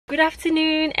Good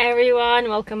afternoon everyone,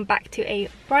 welcome back to a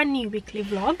brand new weekly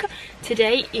vlog.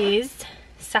 Today is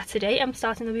Saturday. I'm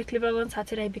starting the weekly vlog on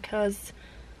Saturday because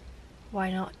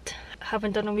why not? I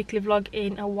haven't done a weekly vlog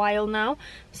in a while now,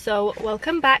 so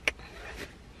welcome back.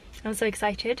 I'm so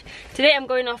excited. Today I'm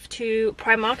going off to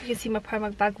Primark. You can see my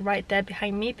Primark bag right there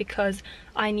behind me because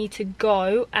I need to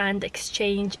go and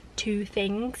exchange two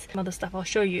things. Some other stuff I'll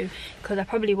show you because I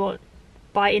probably won't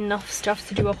buy enough stuff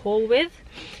to do a haul with,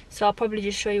 so I'll probably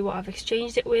just show you what I've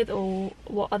exchanged it with or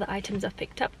what other items I've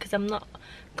picked up, because I'm not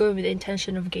going with the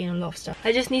intention of getting a lot of stuff.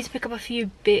 I just need to pick up a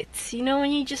few bits, you know,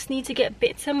 when you just need to get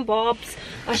bits and bobs.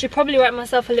 I should probably write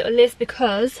myself a little list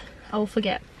because I will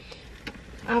forget.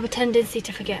 I have a tendency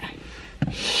to forget.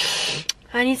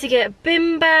 I need to get a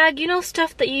bin bag, you know,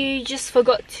 stuff that you just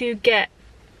forgot to get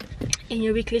in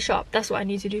your weekly shop. That's what I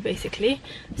need to do basically.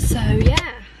 So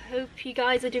yeah, hope you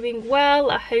guys are doing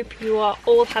well. I hope you are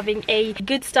all having a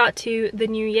good start to the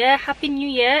new year. Happy New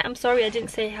Year. I'm sorry I didn't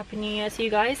say Happy New Year to you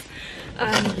guys.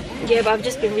 Yeah, but I've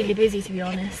just been really busy, to be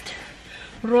honest.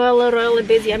 Really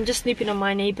busy. I'm just snooping on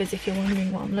my neighbours if you're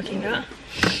wondering what I'm looking at.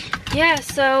 Yeah,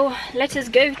 so let us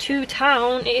go to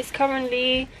town. It is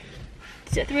currently,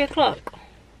 is it 3 o'clock?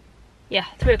 Yeah,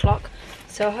 3 o'clock.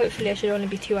 So hopefully I should only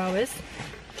be 2 hours.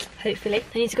 Hopefully.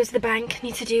 I need to go to the bank. I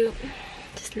need to do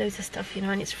just loads of stuff, you know,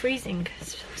 and it's freezing.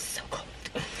 It's so cold.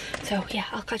 So yeah,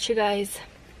 I'll catch you guys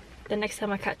the next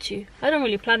time I catch you. I don't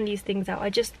really plan these things out. I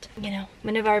just, you know,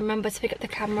 whenever I remember to pick up the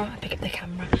camera, I pick up the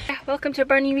camera. Yeah, welcome to a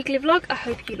brand new weekly vlog. I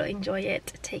hope you lot enjoy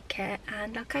it. Take care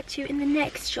and I'll catch you in the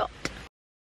next shot.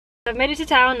 I've made it to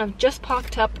town. I've just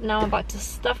parked up. Now I'm about to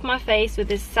stuff my face with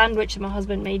this sandwich that my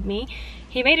husband made me.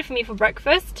 He made it for me for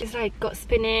breakfast. It's like got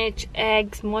spinach,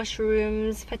 eggs,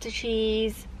 mushrooms, feta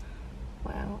cheese.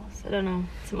 What else? I don't know,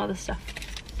 some other stuff.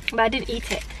 But I didn't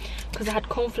eat it because I had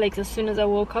cornflakes as soon as I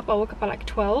woke up. I woke up at like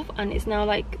 12 and it's now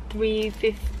like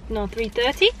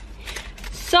 3:30.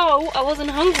 So I wasn't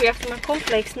hungry after my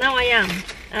cornflakes. Now I am.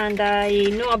 And I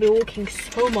know I'll be walking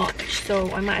so much,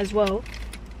 so I might as well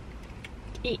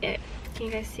eat it. Can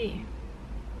you guys see?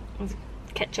 There's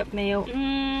ketchup mayo.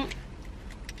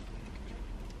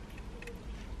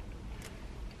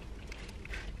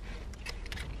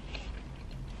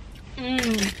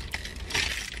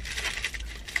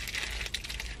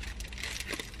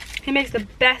 He makes the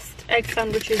best egg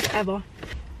sandwiches ever.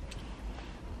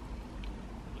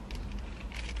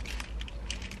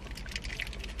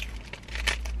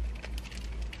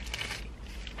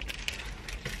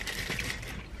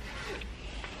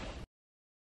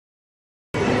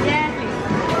 It's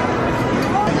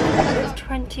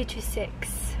 20 to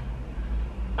 6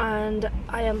 and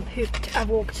I am pooped. I've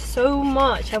walked so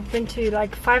much. I've been to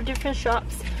like 5 different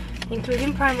shops,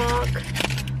 including Primark.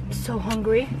 I'm so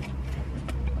hungry.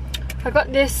 I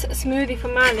got this smoothie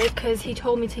from Malik because he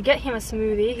told me to get him a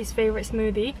smoothie, his favourite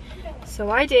smoothie. So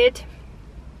I did.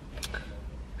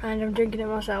 And I'm drinking it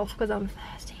myself because I'm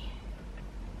thirsty.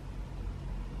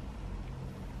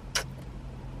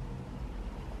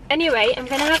 Anyway, I'm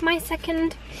gonna have my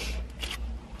second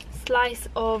slice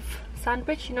of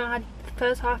sandwich. You know, I had the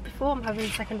first half before, I'm having the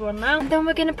second one now. And then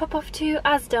we're gonna pop off to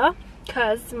Asda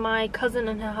because my cousin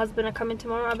and her husband are coming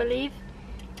tomorrow, I believe.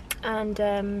 And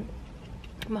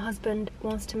my husband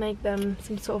wants to make them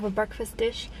some sort of a breakfast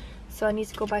dish, so I need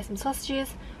to go buy some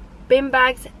sausages, bin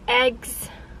bags, eggs,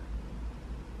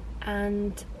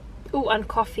 and and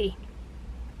coffee.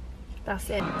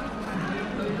 That's it.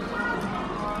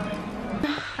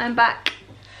 I'm back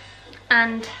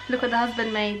and look what the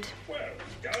husband made.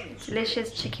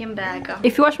 Delicious chicken burger.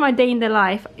 If you watch my day in the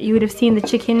life, you would have seen the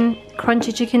chicken,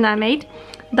 crunchy chicken that I made.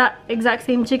 That exact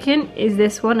same chicken is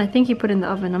this one. I think he put in the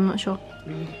oven, I'm not sure.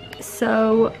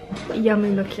 So yummy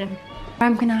looking.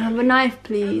 I'm gonna have a knife,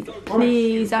 please.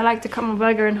 Please, I like to cut my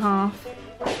burger in half.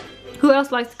 Who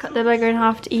else likes to cut their burger in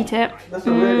half to eat it? That's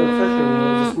a regular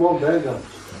fashion, it's a small burger.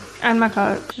 And my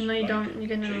Coke. No you don't,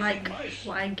 you're gonna like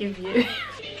what I give you.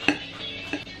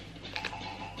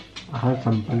 I have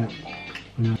some bread.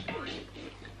 Yeah.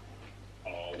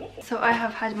 So I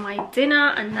have had my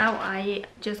dinner and now I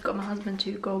just got my husband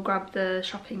to go grab the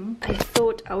shopping. I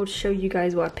thought I would show you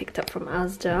guys what I picked up from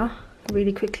Asda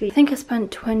really quickly. I think I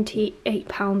spent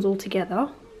 £28 altogether.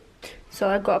 So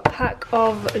I got a pack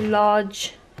of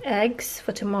large eggs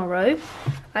for tomorrow.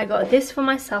 I got this for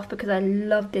myself because I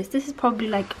love this. This is probably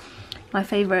like my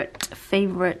favorite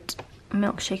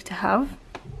milkshake to have.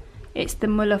 It's the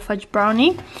Muller Fudge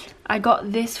Brownie. I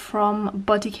got this from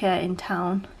Body Care in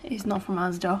town. It's not from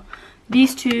Asda.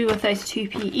 These two are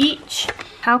 32p each.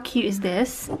 How cute is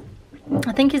this?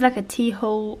 I think it's like a tea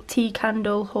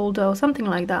candle holder or something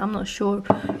like that. I'm not sure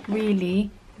really.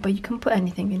 but you can put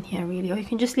anything in here really, or you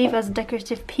can just leave it as a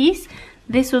decorative piece.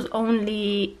 This was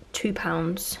only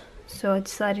 £2, so I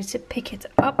decided to pick it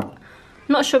up.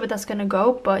 Not sure where that's gonna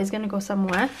go, but it's gonna go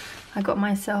somewhere. I got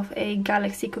myself a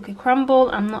Galaxy cookie crumble.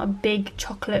 I'm not a big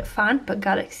chocolate fan, but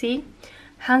Galaxy,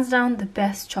 hands down the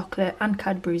best chocolate, and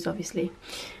Cadbury's obviously.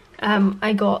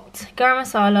 I got garam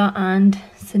masala and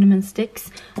cinnamon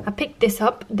sticks. I picked this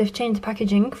up. They've changed the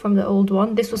packaging from the old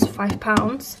one. This was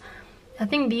 £5. I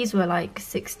think these were like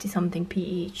 60 something p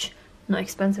each. Not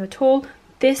expensive at all.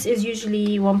 This is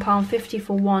usually £1.50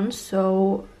 for one,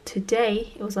 so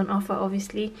today it was on offer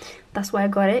obviously. That's why I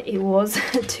got it. It was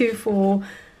two for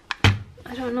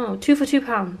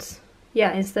 £2.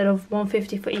 Yeah, instead of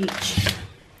 £1.50 for each.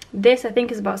 This I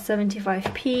think is about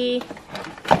 75p.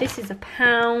 This is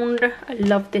 £1. I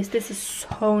love this. This is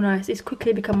so nice. It's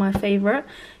quickly become my favorite.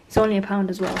 It's only £1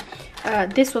 as well.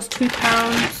 This was £2.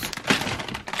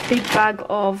 Big bag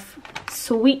of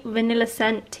sweet vanilla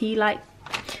scent tea light.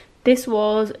 This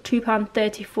was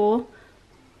 £2.34.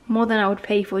 More than I would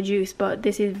pay for juice, but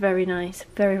this is very nice.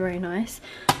 Very, very nice.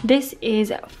 This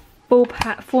is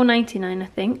 £4.99 I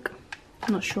think.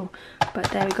 I'm not sure, but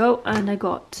there we go. And I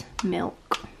got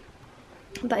milk.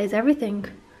 That is everything.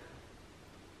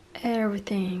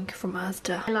 Everything from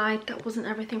Asda. I lied, that wasn't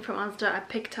everything from Asda. I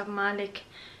picked up Malik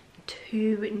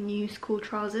 2 new school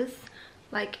trousers.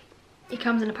 Like, it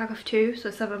comes in a pack of 2,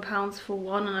 so £7 for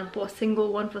one, and I bought a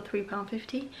single one for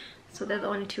 £3.50. So they're the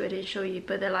only 2 I didn't show you,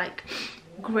 but they're like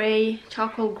grey,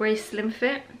 charcoal grey slim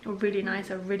fit. Really nice.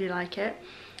 I really like it.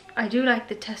 I do like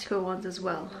the Tesco ones as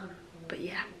well, but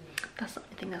yeah, that's the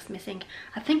only thing that's missing.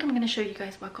 I think I'm going to show you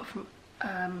guys what I got from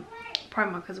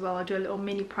Primark as well. I'll do a little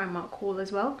mini Primark haul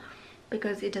as well,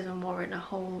 because it doesn't warrant a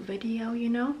whole video, you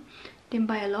know. Didn't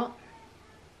buy a lot.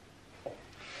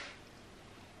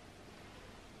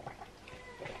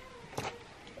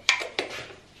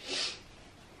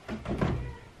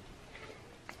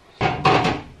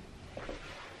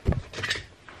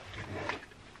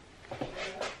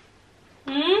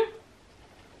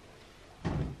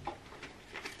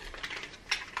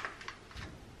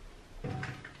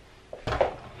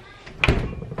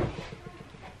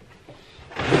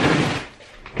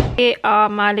 Here are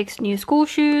Malik's new school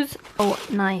shoes. Oh,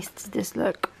 nice does this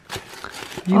look?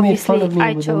 You Obviously, made fun of me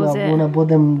I chose it. when I bought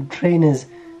them trainers.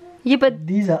 Yeah, but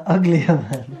these are uglier,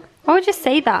 man. why would you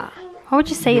say that? Why would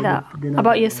you say that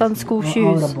about your son's school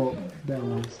shoes?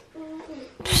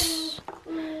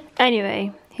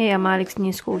 Anyway, here are Malik's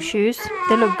new school shoes.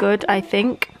 They look good, I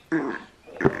think.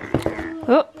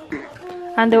 Oh,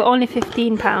 and they were only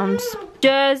 £15.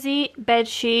 Jersey, bed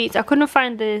sheets. I couldn't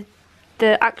find the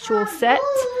actual set,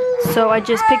 so I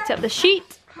just picked up the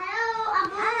sheet.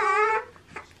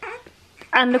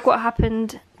 And look what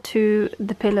happened to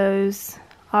the pillows.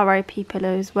 RIP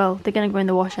pillows. Well, they're gonna go in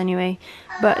the wash anyway,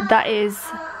 but that is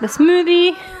the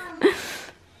smoothie.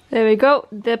 There we go.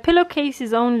 The pillowcase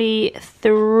is only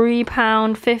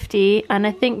 £3.50, and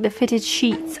I think the fitted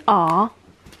sheets are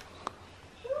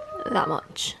that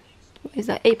much. Is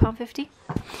that £8.50?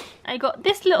 I got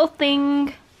this little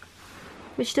thing,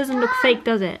 which doesn't look fake,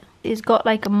 does it? It's got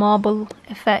like a marble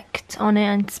effect on it,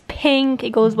 and it's pink. It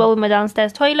goes well with my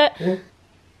downstairs toilet.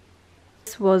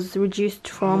 This was reduced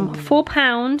from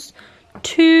 £4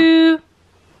 to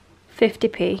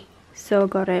 50p, so I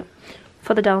got it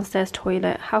for the downstairs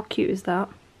toilet. How cute is that?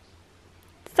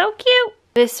 So cute!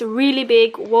 This really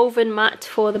big woven mat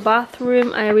for the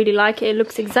bathroom. I really like it. It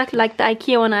looks exactly like the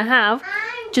IKEA one I have,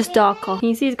 just darker.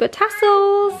 You see it's got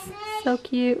tassels. So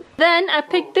cute. Then I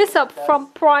picked this up from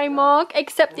Primark,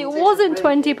 except it wasn't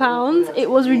 £20. It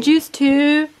was reduced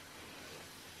to,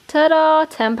 ta-da,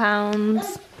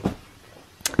 £10.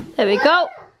 There we go.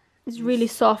 It's really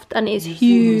soft and it's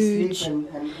huge.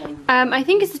 I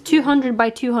think it's 200 by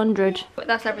 200. But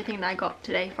that's everything that I got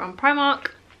today from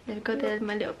Primark. There we go, there's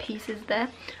my little pieces there.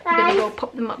 I'm gonna go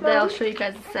pop them up there. I'll show you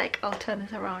guys in a sec. I'll turn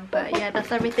this around. But yeah,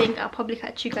 that's everything. I'll probably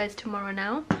catch you guys tomorrow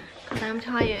now, because I'm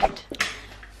tired.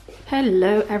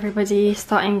 Hello everybody,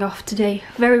 starting off today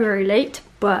very, very late,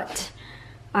 but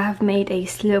I have made a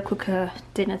slow cooker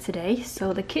dinner today,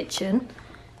 so the kitchen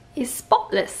is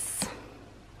spotless.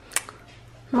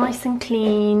 Nice and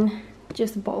clean.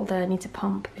 Just a bottle there I need to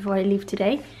pump before I leave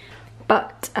today.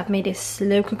 But I've made a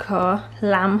slow cooker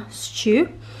lamb stew.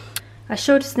 I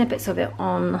showed snippets of it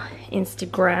on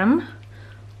Instagram,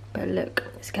 but look,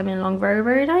 it's coming along very,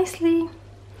 very nicely.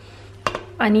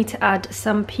 I need to add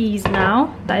some peas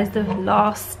now. That is the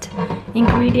last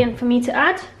ingredient for me to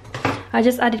add. I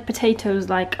just added potatoes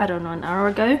like, I don't know, an hour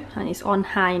ago, and it's on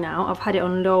high now. I've had it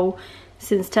on low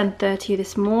since 10:30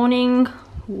 this morning.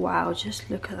 Wow, just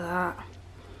look at that.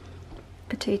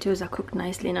 Potatoes are cooked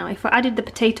nicely now. If I added the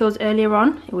potatoes earlier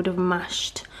on, it would have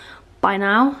mashed by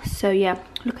now. So yeah,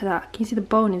 look at that. Can you see the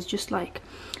bone is just like,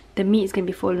 the meat is going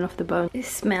to be falling off the bone. It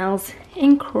smells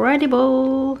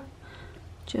incredible.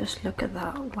 Just look at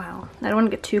that. Wow. I don't want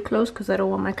to get too close because I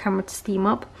don't want my camera to steam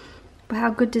up. But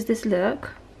how good does this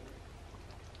look?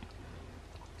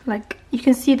 Like, you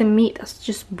can see the meat that's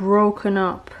just broken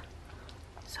up.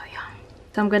 So yeah.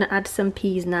 So I'm going to add some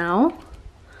peas now.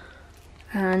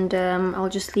 And I'll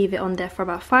just leave it on there for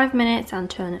about 5 minutes and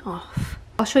turn it off.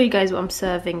 I'll show you guys what I'm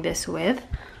serving this with.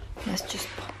 Let's just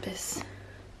pop this.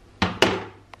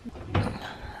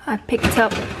 I picked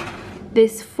up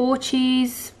this 4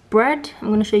 cheese bread. I'm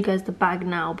going to show you guys the bag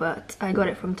now, but I got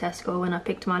it from Tesco when I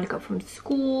picked Malik up from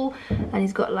school. And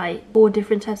he's got like 4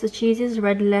 different types of cheeses.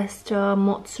 Red Leicester,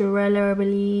 mozzarella I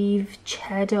believe,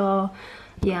 cheddar.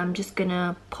 Yeah, I'm just going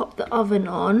to pop the oven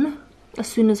on as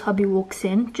soon as hubby walks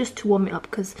in, just to warm it up,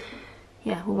 because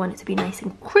yeah, we want it to be nice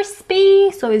and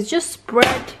crispy. So it's just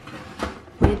bread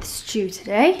with stew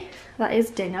today. That is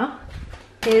dinner.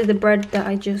 Here's the bread that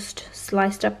I just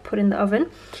sliced up, put in the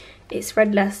oven. It's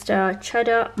Red Leicester,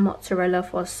 cheddar, mozzarella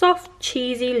for a soft,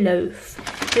 cheesy loaf.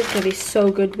 This is gonna be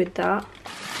so good with that.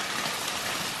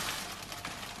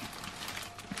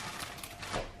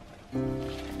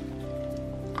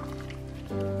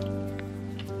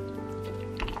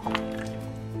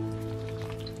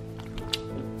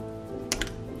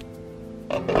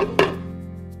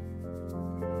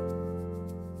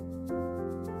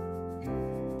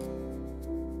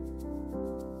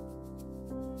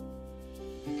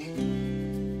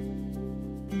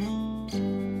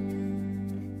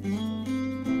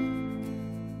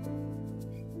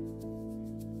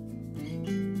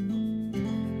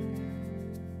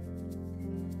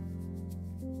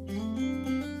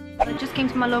 I just came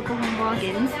to my local Home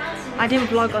Bargains. I didn't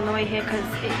vlog on the way here because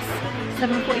it's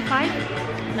 7:45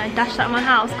 and I dashed out of my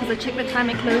house because I checked the time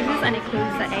it closes and it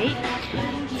closes at 8.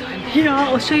 So I'm here.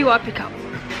 I'll show you what I pick up.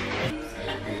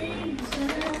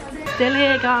 Still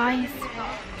here, guys.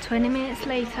 20 minutes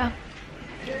later.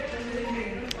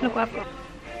 Look what I've got.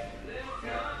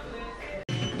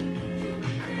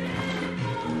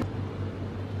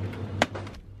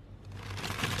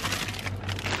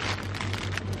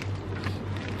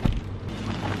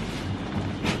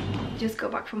 Just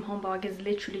got back from Home Bargains,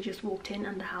 literally just walked in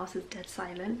and the house is dead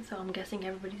silent, so I'm guessing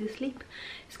everybody's asleep.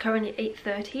 It's currently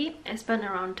 8:30. I spent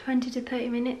around 20 to 30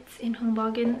 minutes in Home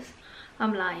Bargains.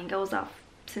 I'm lying, I was up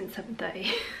since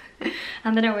 7:30.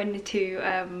 And then I went into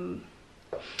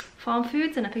Farm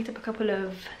Foods and I picked up a couple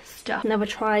of stuff. Never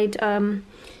tried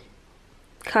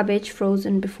cabbage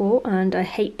frozen before, and I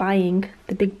hate buying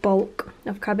the big bulk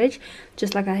of cabbage,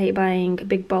 just like I hate buying a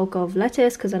big bulk of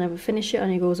lettuce because I never finish it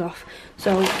and it goes off.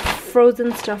 So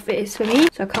frozen stuff it is for me,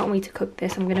 so I can't wait to cook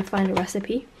this. I'm gonna find a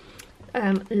recipe.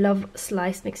 Love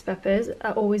sliced mixed peppers.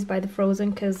 I always buy the frozen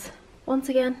because once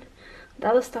again the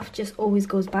other stuff just always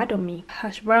goes bad on me.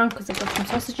 Hash brown because I've got some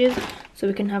sausages, so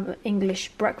we can have an English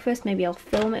breakfast. Maybe I'll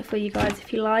film it for you guys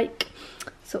if you like.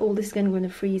 So all this is going to go in the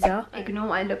freezer. Ignore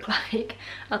what I look like.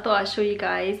 I thought I'd show you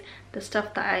guys the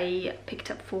stuff that I picked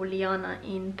up for Liana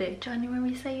in the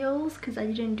January sales, because I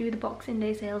didn't do the Boxing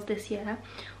Day sales this year,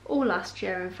 or last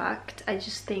year in fact. I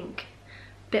just think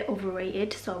a bit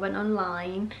overrated. So I went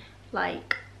online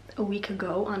like a week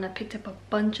ago and I picked up a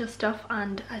bunch of stuff,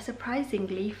 and I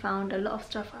surprisingly found a lot of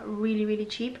stuff really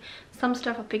cheap. Some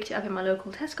stuff I picked it up in my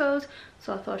local Tesco's,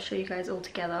 so I thought I'd show you guys all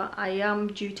together. I am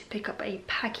due to pick up a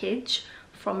package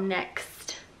from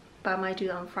Next, but I might do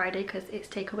that on Friday because it's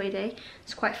takeaway day.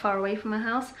 It's quite far away from my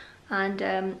house, and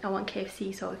I want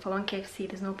KFC, so if I want KFC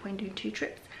there's no point doing 2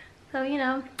 trips. So you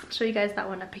know, I'll show you guys that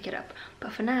when I pick it up.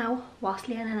 But for now, whilst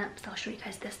Liana naps, I'll show you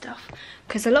guys this stuff,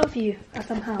 because a lot of you are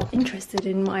somehow interested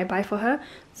in what I buy for her,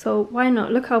 so why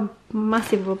not? Look how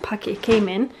massive of a packet it came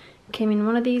in. It came in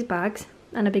one of these bags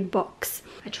and a big box.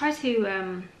 I tried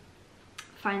to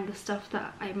find the stuff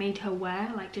that I made her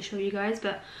wear, like to show you guys,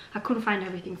 but I couldn't find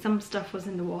everything. Some stuff was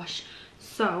in the wash,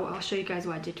 so I'll show you guys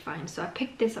what I did find. So I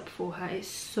picked this up for her. It's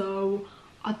so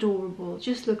adorable.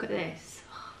 Just look at this.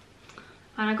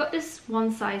 And I got this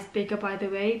one size bigger, by the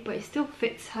way, but it still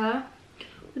fits her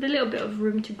with a little bit of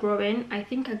room to grow in. I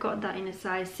think I got that in a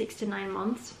size 6 to 9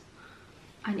 months,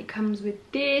 and it comes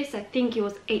with this. I think it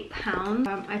was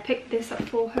 £8. I picked this up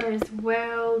for her as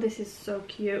well. This is so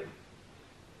cute.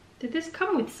 Did this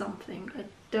come with something? I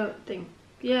don't think.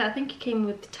 Yeah, I think it came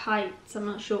with tights. I'm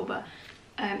not sure, but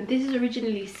this is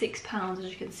originally £6,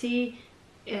 as you can see.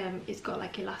 It's got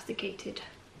like elasticated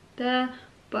there,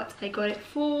 but I got it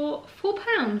for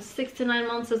 £4. 6 to 9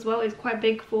 months as well. It's quite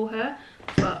big for her,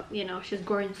 but you know, she's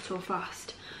growing so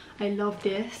fast. I love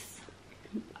this.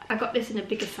 I got this in a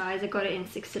bigger size. I got it in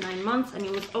 6 to 9 months and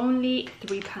it was only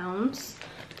 £3.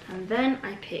 And then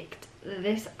I picked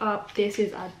this up. This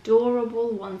is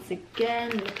adorable once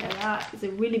again. Look at that. It's a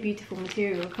really beautiful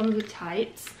material. It comes with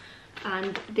tights.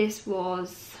 And this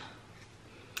was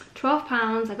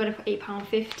 £12. I got it for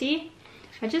 £8.50.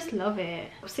 I just love it.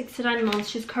 6 to 9 months.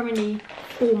 She's currently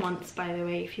 4 months, by the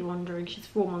way, if you're wondering. She's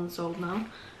 4 months old now.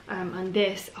 And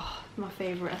this, oh, my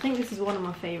favorite. I think this is one of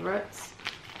my favorites.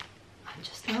 I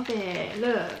just love it.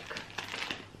 Look,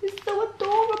 it's so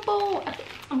adorable.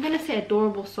 I'm gonna say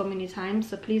adorable so many times,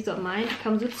 so please don't mind. It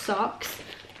comes with socks,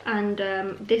 and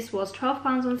this was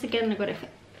 £12 once again. I got it for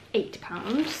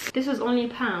 £8. This was only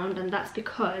 £1, and that's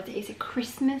because it's a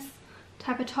Christmas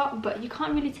type of top, but you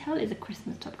can't really tell it's a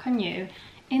Christmas top, can you?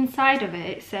 Inside of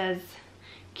it says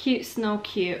cute snow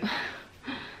cute.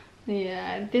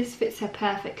 Yeah, this fits her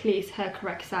perfectly. It's her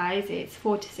correct size. It's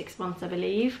 4 to 6 months, I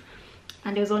believe,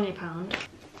 and it was only £1.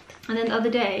 And then the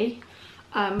other day,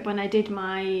 when I did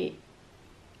my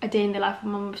A Day in the Life of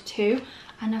Mum of 2,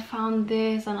 and I found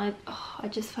this, and I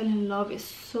just fell in love. It's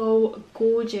so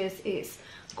gorgeous. It's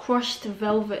crushed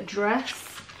velvet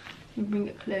dress. Let me bring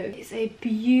it close. It's a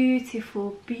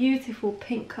beautiful, beautiful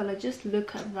pink color. Just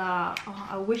look at that. Oh,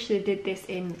 I wish they did this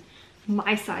in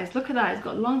my size. Look at that. It's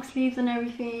got long sleeves and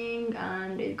everything,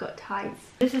 and it got tights.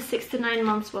 This is 6 to 9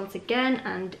 months once again,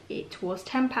 and it was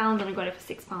 £10, and I got it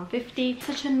for £6.50.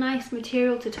 Such a nice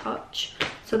material to touch.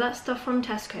 So that's stuff from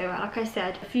Tesco. Like I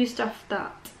said, a few stuff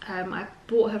that I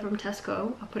bought her from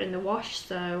Tesco, I put in the wash,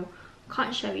 so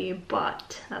can't show you,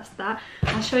 but that's that.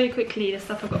 I'll show you quickly the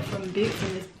stuff I got from Boots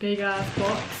in this big ass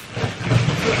box.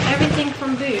 So everything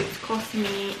from Boots cost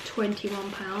me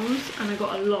 £21, and I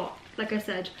got a lot. Like I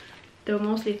said, they were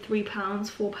mostly £3,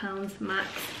 £4 max.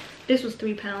 This was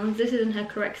 £3. This isn't her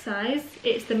correct size.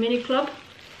 It's the mini club.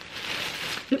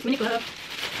 Mini club.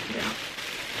 Yeah.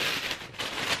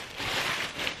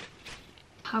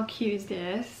 How cute is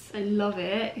this? I love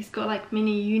it. It's got like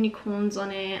mini unicorns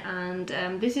on it, and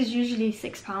this is usually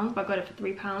 £6, but I got it for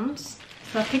 £3.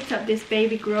 So I picked up this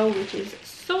baby girl, which is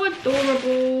so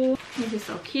adorable. This is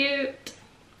so cute.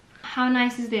 How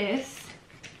nice is this?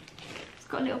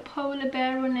 Got a little polar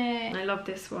bear on it. I love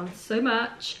this one so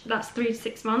much. That's 3 to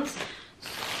 6 months,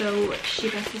 so she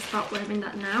better start wearing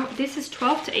that now. This is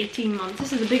 12 to 18 months.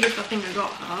 This is the biggest I think I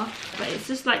got her, but it's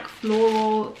just like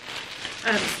floral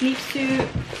sleep suit.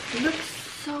 It looks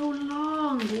so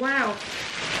long. Wow.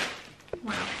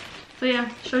 So yeah,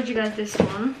 showed you guys this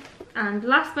one. And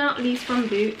last but not least from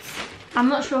Boots, I'm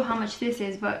not sure how much this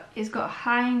is, but it's got a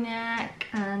high neck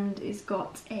and it's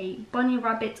got a bunny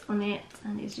rabbit on it,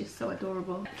 and it's just so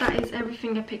adorable. That is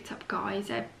everything I picked up,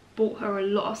 guys. I bought her a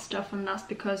lot of stuff, and that's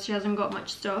because she hasn't got much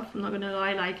stuff. I'm not gonna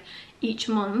lie, like each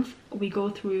month we go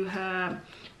through her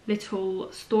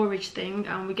little storage thing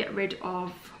and we get rid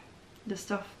of the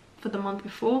stuff for the month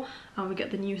before and we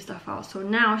get the new stuff out. So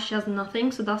now she has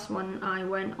nothing, so that's when I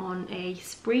went on a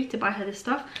spree to buy her this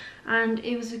stuff, and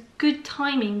it was a good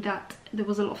timing that there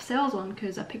was a lot of sales on,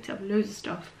 because I picked up loads of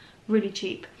stuff really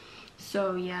cheap.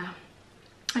 So yeah,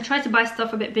 I tried to buy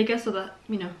stuff a bit bigger so that,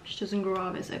 you know, she doesn't grow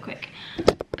out of it so quick.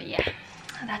 But yeah,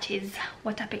 that is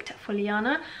what I picked up for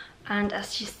Liana. And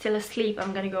as she's still asleep,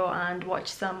 I'm gonna go and watch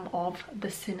some of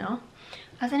The Sinner.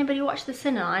 Has anybody watched The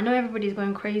Sinner? I know everybody's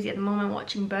going crazy at the moment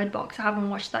watching Bird Box. I haven't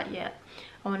watched that yet.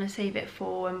 I want to save it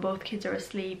for when both kids are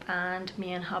asleep and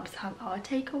me and Hubs have our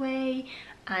takeaway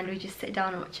and we just sit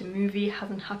down and watch a movie. It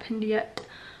hasn't happened yet.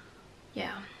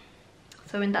 Yeah.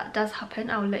 So when that does happen,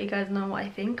 I will let you guys know what I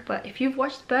think. But if you've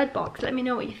watched Bird Box, let me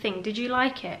know what you think. Did you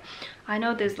like it? I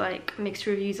know there's like mixed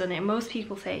reviews on it. Most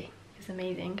people say it's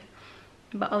amazing,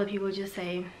 but other people just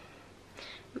say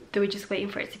they were just waiting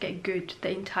for it to get good the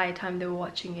entire time they were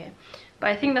watching it. But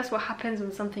I think that's what happens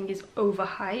when something is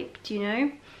overhyped, you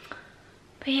know.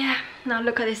 But yeah, now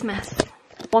look at this mess.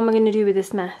 What am I going to do with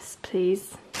this mess,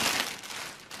 please?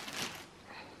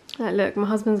 Like, look, my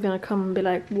husband's going to come and be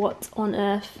like, what on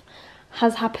earth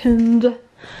has happened?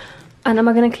 And am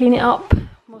I going to clean it up?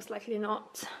 Most likely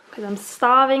not, because I'm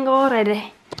starving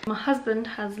already. My husband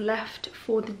has left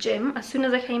for the gym. As soon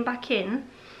as I came back in,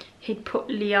 he'd put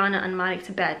Liana and Malik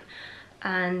to bed,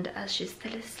 and as she's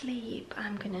still asleep,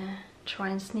 I'm gonna try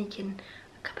and sneak in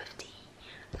a cup of tea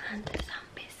and some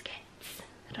biscuits.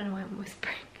 I don't know why I'm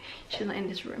whispering. She's not in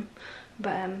this room,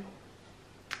 but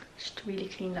just really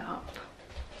clean that up.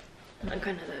 I'm not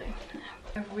gonna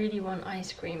though. I really want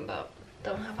ice cream, but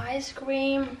don't have ice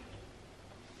cream.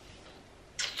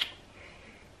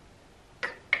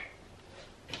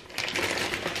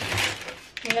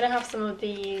 I'm gonna have some of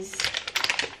these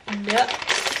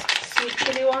sweet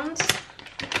chili ones.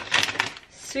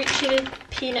 Sweet chili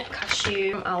peanut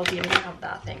cashew Aldi. I'm gonna have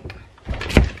that, I think.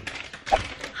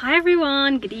 Hi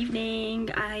everyone, good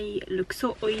evening. I look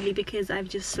so oily because I've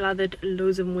just slathered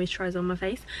loads of moisturizer on my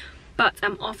face, but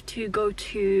I'm off to go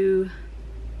to,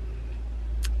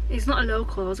 it's not a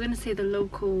local, I was going to say the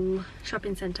local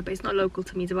shopping centre, but it's not local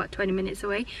to me, it's about 20 minutes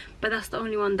away, but that's the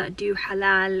only one that do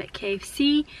halal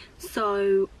KFC,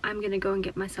 so I'm going to go and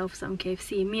get myself some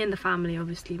KFC, me and the family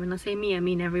obviously. When I say me, I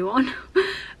mean everyone.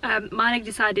 Malik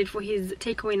decided for his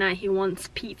takeaway night he wants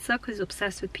pizza because he's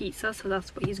obsessed with pizza, so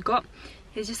that's what he's got.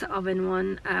 It's just an oven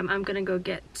one. I'm gonna go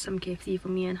get some KFC for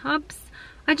me and Hubs.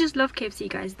 I just love KFC,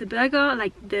 guys. The burger,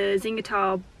 like the Zeinah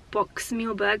Nur box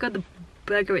meal burger, the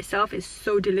burger itself is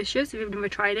so delicious. If you've never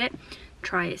tried it,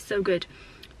 try it, so good.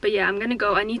 But yeah, I'm gonna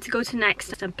go. I need to go to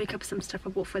Next and pick up some stuff I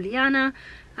bought for Liana,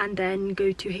 and then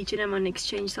go to H&M and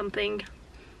exchange something,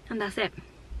 and that's it.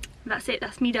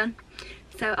 That's me done.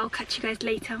 So I'll catch you guys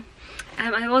later.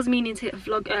 I was meaning to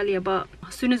vlog earlier, but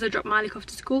as soon as I dropped Malik off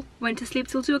to school, went to sleep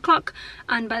till 2 o'clock,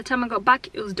 and by the time I got back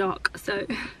it was dark, so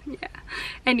yeah.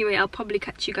 Anyway, I'll probably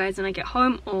catch you guys when I get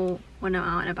home or when I'm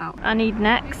out and about. I need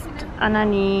Next and I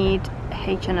need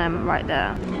H&M right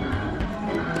there.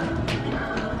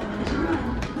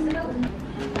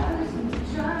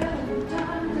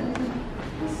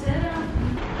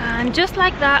 And just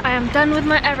like that, I am done with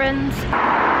my errands.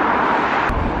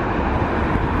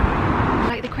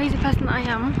 Like the crazy person that I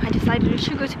am, I decided we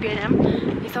should go to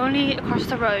B&M. It's only across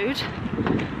the road,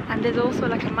 and there's also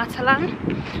like a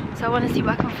Matalan, so I want to see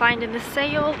what I can find in the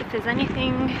sale, if there's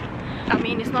anything. I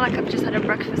mean, it's not like I've just had a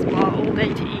breakfast bar all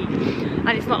day to eat, and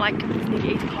it's not like it's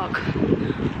nearly 8 o'clock.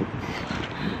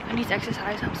 I need to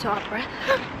exercise, I'm so out of breath.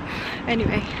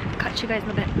 Anyway, catch you guys in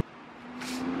a bit.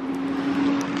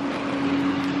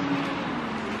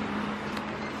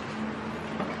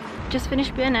 Just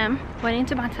finished B&M, went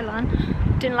into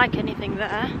Matalan, didn't like anything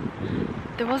there.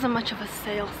 There wasn't much of a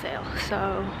sale,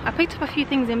 so I picked up a few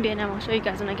things in B&M. I'll show you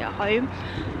guys when I get home.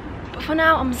 But for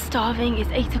now, I'm starving. It's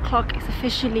 8 o'clock. It's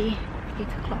officially 8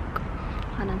 o'clock,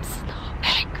 and I'm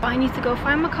starving. But I need to go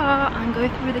find my car and go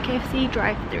through the KFC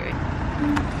drive-through.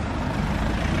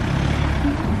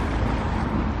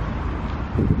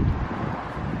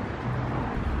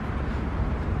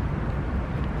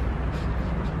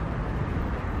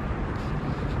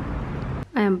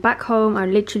 I am back home. I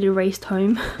literally raced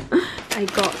home. I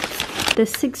got the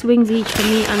 6 wings each for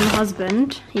me and my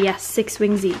husband. Yes, 6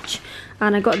 wings each.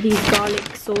 And I got these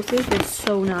garlic sauces. They're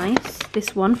so nice.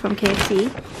 This one from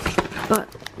KFC. But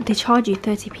they charge you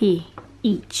 30p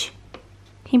each.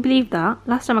 Can you believe that?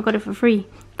 Last time I got it for free.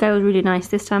 The guy was really nice.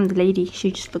 This time the lady,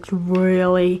 she just looked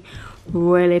really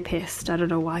pissed. I don't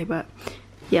know why, but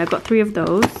yeah, I got 3 of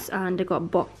those, and I got a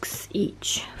box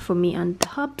each for me and the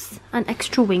Hubs, and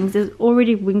extra wings. There's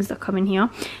already wings that come in here.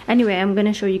 Anyway, I'm going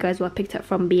to show you guys what I picked up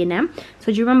from B&M. So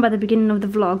do you remember at the beginning of the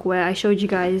vlog where I showed you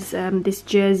guys this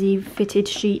jersey fitted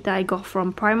sheet that I got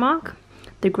from Primark?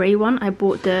 The grey one. I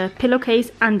bought the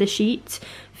pillowcase and the sheet,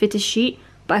 fitted sheet,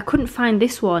 but I couldn't find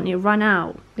this one. It ran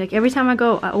out. Like every time I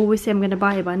go, I always say I'm going to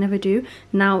buy it, but I never do.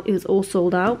 Now it was all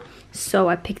sold out, so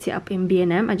I picked it up in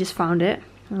B&M. I just found it,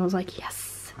 and I was like, yes.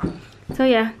 So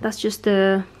yeah, that's just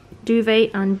the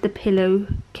duvet and the pillow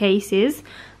cases,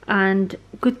 and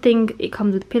good thing it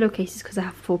comes with pillowcases because I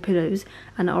have 4 pillows,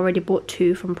 and I already bought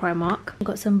 2 from Primark. I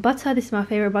got some butter. This is my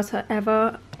favorite butter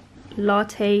ever.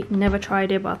 Latte, never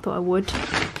tried it, but I thought I would.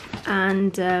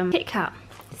 And Kit Kat,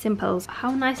 Simples.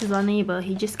 How nice is our neighbour?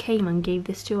 He just came and gave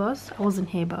this to us. I wasn't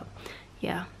here, but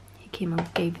yeah, he came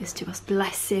and gave this to us.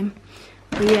 Bless him.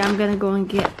 But yeah, I'm gonna go and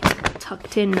get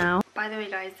tucked in now. By the way,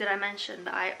 guys, did I mention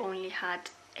that I only had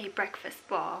a breakfast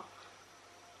bar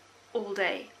all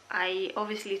day? I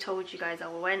obviously told you guys I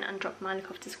went and dropped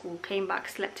Malik off to school, came back,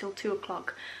 slept till 2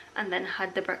 o'clock, and then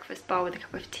had the breakfast bar with a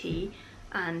cup of tea,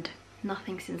 and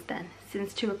nothing since then.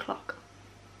 Since 2 o'clock,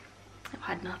 I've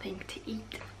had nothing to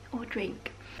eat or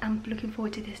drink. I'm looking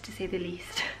forward to this, to say the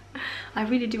least. I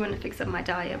really do want to fix up my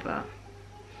diet, but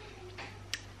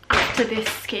after this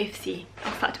KFC,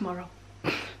 I'll start tomorrow.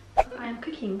 I'm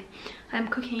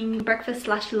cooking breakfast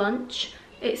slash lunch.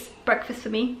 It's breakfast for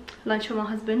me, lunch for my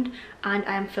husband, and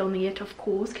I am filming it, of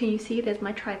course. Can you see? There's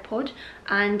my tripod,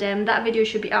 and that video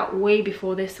should be out way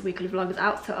before this weekly vlog is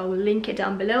out, so I will link it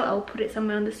down below. I'll put it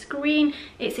somewhere on the screen.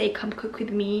 It's a come cook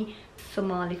with me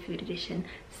Somali food edition,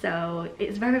 so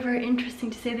it's very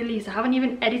interesting to say the least. I haven't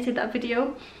even edited that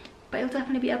video, but it'll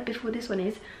definitely be up before this one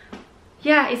is.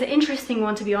 Yeah, it's an interesting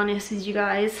one, to be honest with you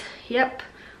guys. Yep,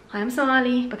 I am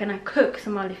Somali, but can I cook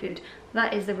Somali food?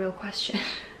 That is the real question.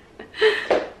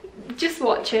 Just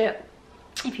watch it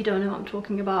if you don't know what I'm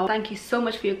talking about. Thank you so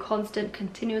much for your constant,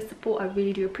 continuous support. I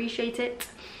really do appreciate it.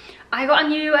 I got a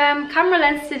new camera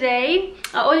lens today.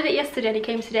 I ordered it yesterday and it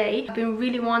came today. I've been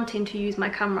really wanting to use my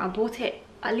camera. I bought it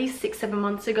at least 6-7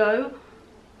 months ago,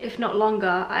 if not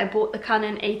longer. I bought the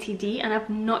Canon 80D and I've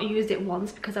not used it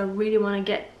once because I really want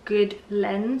to get good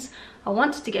lens. I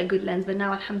wanted to get a good lens, but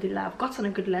now alhamdulillah I've gotten a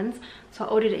good lens. So I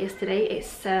ordered it yesterday.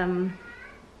 It's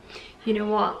you know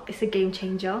what, it's a game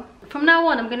changer. From now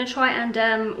on I'm gonna try and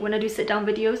when I do sit down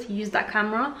videos, use that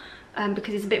camera.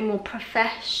 Because it's a bit more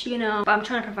profesh, you know, but I'm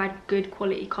trying to provide good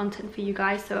quality content for you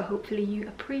guys, so hopefully you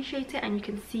appreciate it and you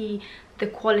can see the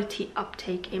quality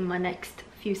uptake in my next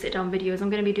few sit down videos. I'm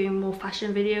going to be doing more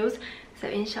fashion videos, so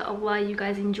inshallah you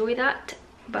guys enjoy that.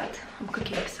 But I'm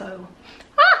cooking, so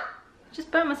just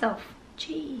burnt myself.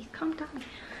 Jeez, calm down.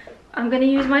 I'm going to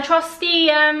use my trusty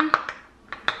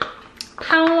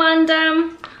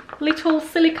Poundland little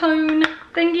silicone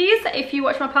thingies. If you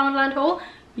watch my Poundland haul,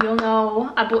 you'll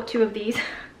know I bought 2 of these.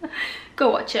 Go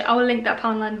watch it. I will link that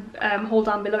Poundland haul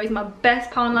down below. It's my best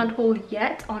Poundland haul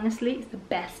yet, honestly. It's the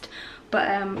best. But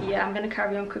yeah, I'm gonna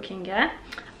carry on cooking, yeah,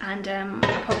 and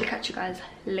I'll probably catch you guys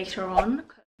later on.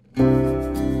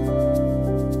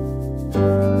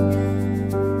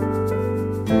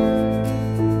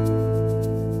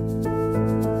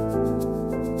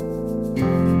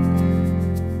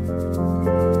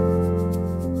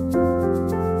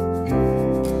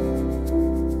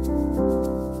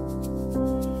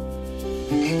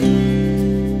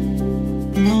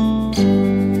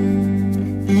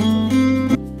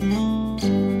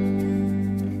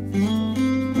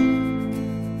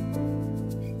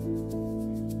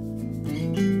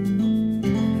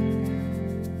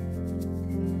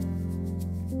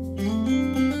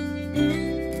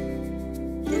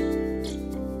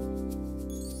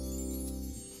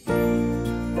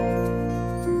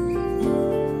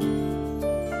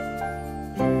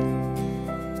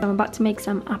 I'm about to make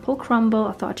some apple crumble.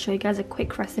 I thought I'd show you guys a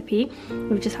quick recipe.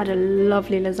 We've just had a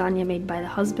lovely lasagna made by the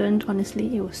husband.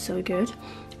 Honestly, it was so good.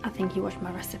 I think he watched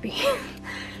my recipe.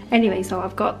 Anyway, so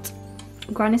I've got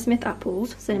Granny Smith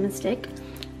apples, cinnamon stick.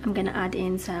 I'm gonna add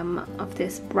in some of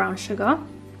this brown sugar.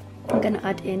 I'm gonna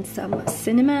add in some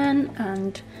cinnamon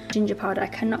and ginger powder. I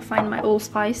cannot find my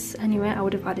allspice anywhere. I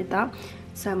would have added that.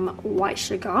 Some white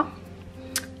sugar.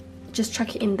 Just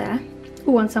chuck it in there.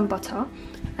 Oh, and some butter.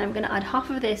 And I'm gonna add half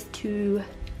of this to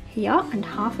here and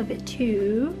half of it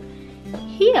to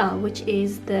here, which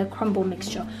is the crumble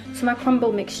mixture. So my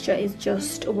crumble mixture is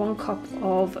just 1 cup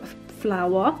of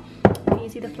flour. Can you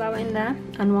see the flour in there?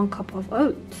 And 1 cup of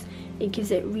oats. It gives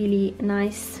it really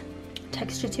nice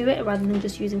texture to it rather than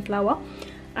just using flour.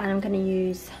 And I'm gonna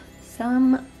use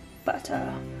some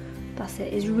butter. That's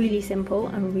it. It's really simple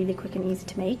and really quick and easy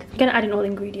to make. I'm gonna add in all the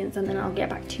ingredients and then I'll get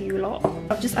back to you lot.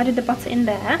 I've just added the butter in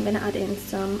there. I'm gonna add in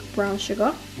some brown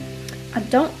sugar. I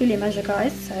don't really measure,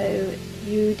 guys, so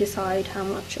you decide how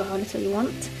much or how little you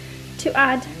want to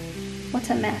add. What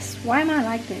a mess. Why am I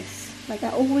like this? Like, I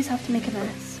always have to make a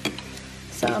mess.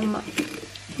 Some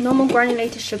normal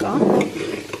granulated sugar.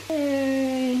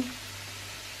 Yay.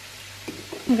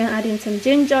 I'm gonna add in some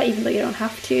ginger, even though you don't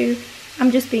have to. I'm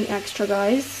just being extra,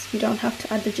 guys. You don't have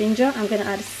to add the ginger. I'm gonna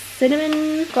add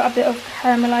cinnamon. Got a bit of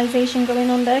caramelization going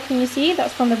on there. Can you see?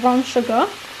 That's from the brown sugar.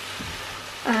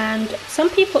 And some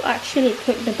people actually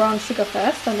cook the brown sugar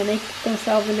first and they make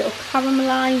themselves a little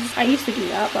caramelized. I used to do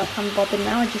that, but I can't bother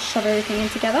now. I just shove everything in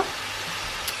together.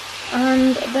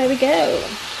 And there we go.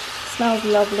 Smells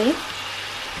lovely.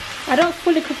 I don't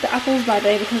fully cook the apples, by the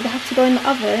way, because they have to go in the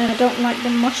oven and I don't like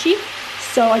them mushy.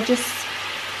 So I just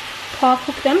half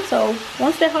cook them. So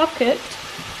once they're half cooked,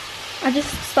 I just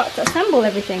start to assemble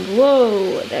everything.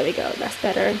 Whoa, there we go. That's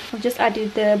better. I've just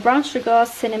added the brown sugar,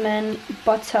 cinnamon,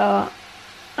 butter,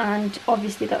 and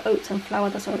obviously the oats and flour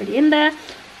that's already in there.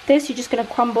 This you're just going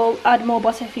to crumble. Add more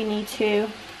butter if you need to.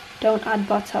 Don't add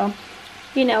butter.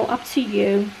 You know, up to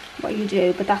you what you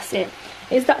do, but that's it.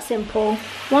 It's that simple.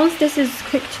 Once this is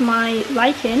cooked to my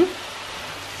liking,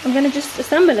 I'm going to just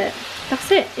assemble it. That's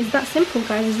it. It's that simple,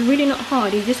 guys. It's really not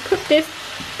hard. You just cook this,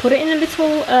 put it in a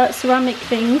little ceramic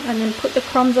thing, and then put the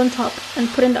crumbs on top and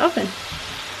put in the oven.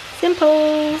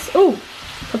 Simples. Oh,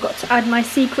 forgot to add my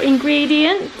secret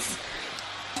ingredients.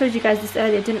 I told you guys this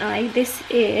earlier, didn't I? This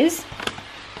is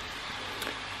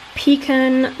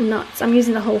pecan nuts. I'm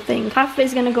using the whole thing. Half of it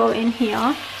is going to go in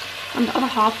here, and the other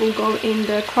half will go in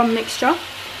the crumb mixture.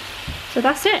 So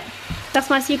that's it. That's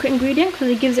my secret ingredient because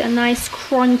it gives it a nice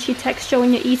crunchy texture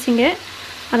when you're eating it.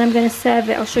 And I'm going to serve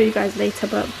it. I'll show you guys later,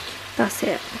 but that's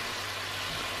it.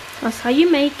 That's how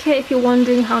you make it if you're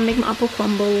wondering how I make my apple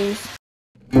crumbles.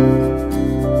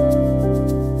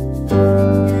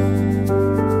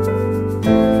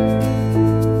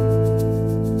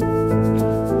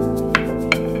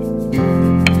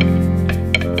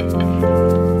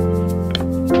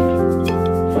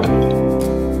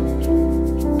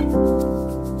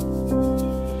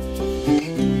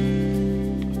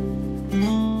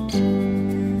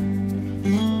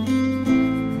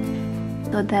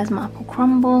 So there's my apple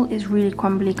crumble. It's really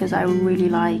crumbly because I really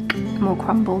like more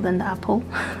crumble than the apple.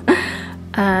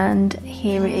 And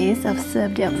here it is. I've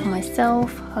served it up for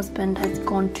myself. Husband has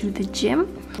gone to the gym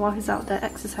while he's out there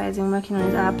exercising, working on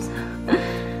his abs.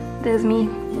 There's me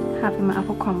having my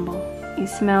apple crumble. It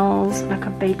smells like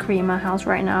a bakery in my house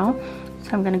right now,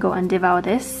 so I'm gonna go and devour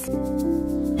this.